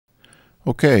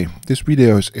Okay, this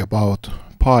video is about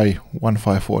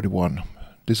Pi1541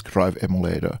 disk drive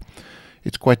emulator.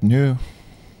 It's quite new.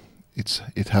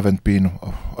 It haven't been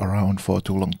around for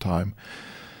too long time,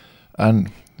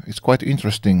 and it's quite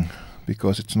interesting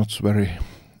because it's not very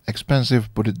expensive,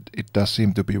 but it does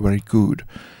seem to be very good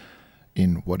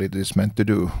in what it is meant to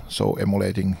do, so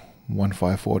emulating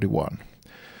 1541.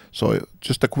 So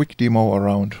just a quick demo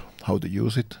around how to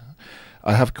use it.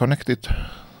 I have connected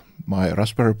my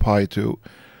Raspberry Pi to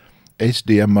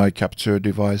HDMI capture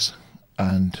device,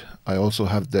 and I also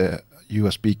have the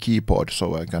USB keyboard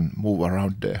so I can move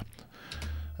around there,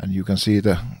 and you can see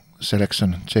the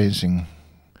selection changing.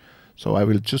 So I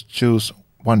will just choose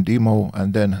one demo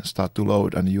and then start to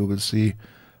load, and you will see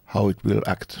how it will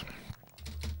act.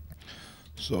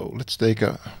 So let's take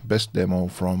a best demo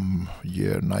from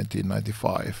year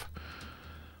 1995.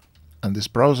 And this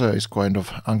browser is kind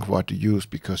of awkward to use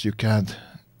because you can't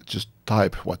just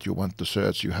type what you want to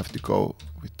search. You have to go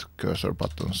with cursor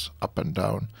buttons up and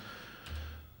down.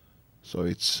 So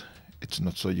it's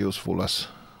not so useful as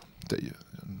the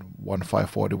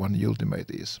 1541 Ultimate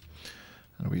is.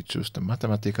 And we choose the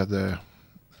Mathematica there.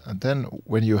 And then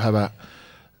when you have a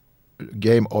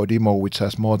game or demo which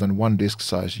has more than one disk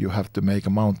size, you have to make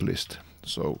a mount list.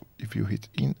 So if you hit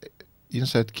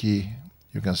insert key,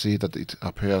 you can see that it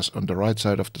appears on the right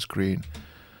side of the screen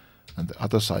and the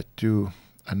other side too.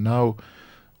 And now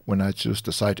when I choose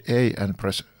the side A and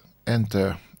press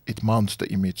enter, it mounts the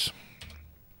image.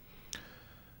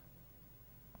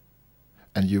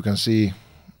 And you can see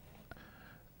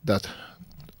that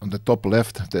on the top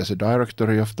left there's a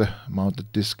directory of the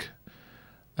mounted disk,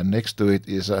 and next to it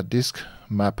is a disk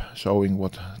map showing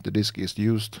what the disk is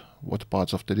used, what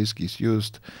parts of the disk is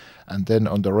used, and then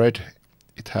on the red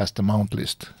it has the mount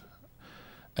list.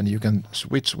 And you can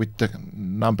switch with the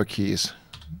number keys.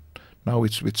 Now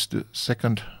it switched to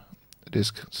second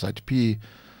disk, side P,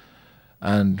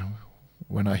 and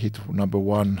when I hit number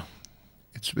 1,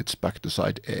 it switched back to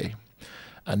side A.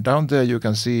 And down there you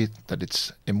can see that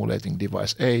it's emulating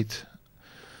device 8,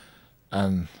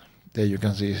 and there you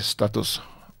can see status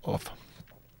of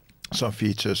some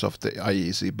features of the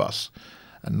IEC bus.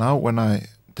 And now when I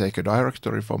take a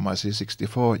directory from my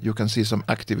C64, you can see some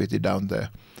activity down there.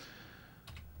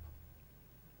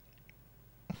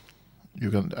 You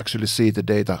can actually see the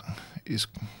data is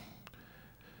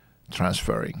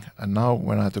transferring. And now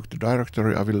when I took the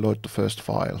directory, I will load the first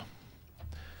file.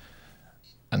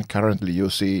 And currently you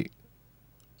see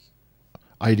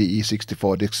IDE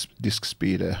 64 disk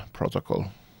speed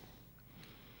protocol.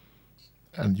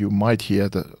 And you might hear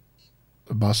the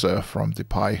buzzer from the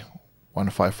Pi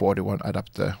 1541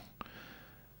 adapter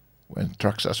when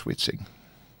tracks are switching.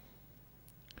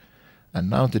 And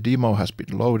now the demo has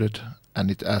been loaded and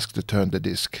it asks to turn the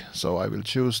disk. So I will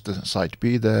choose the side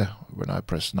B there when I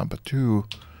press number 2.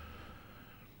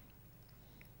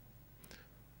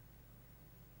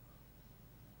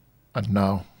 And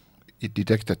now it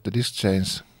detected the disk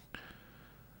change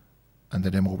and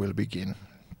the demo will begin.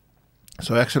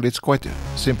 So actually it's quite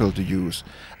simple to use,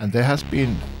 and there has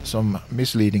been some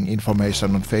misleading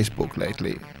information on Facebook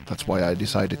lately. That's why I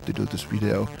decided to do this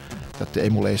video, that the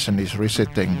emulation is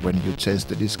resetting when you change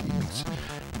the disk image.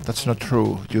 That's not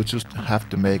true. You just have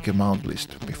to make a mount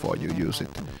list before you use it.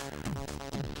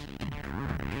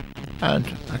 And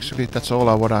actually that's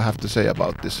all what I have to say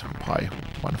about this Pi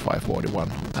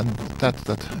 1541, and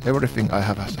that everything I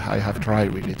have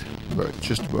tried with it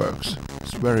just works.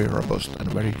 It's very robust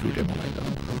and very good emulator.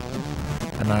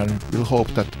 And I will hope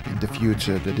that in the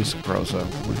future the disk browser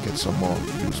will get some more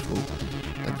useful,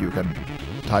 that you can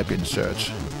type in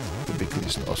search the big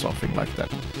list or something like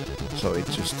that. So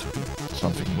it's just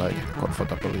something like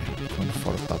comfortability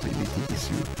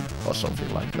issue or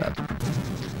something like that.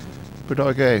 But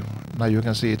okay, now you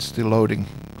can see it's still loading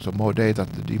some more data,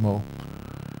 the demo.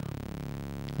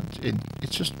 And it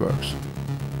just works.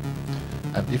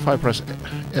 And if I press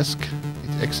ESC,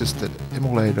 it exits the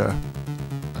emulator,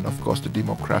 and of course the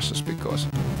demo crashes because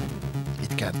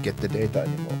it can't get the data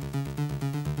anymore.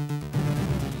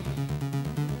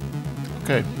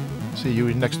 Okay, see you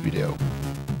in next video.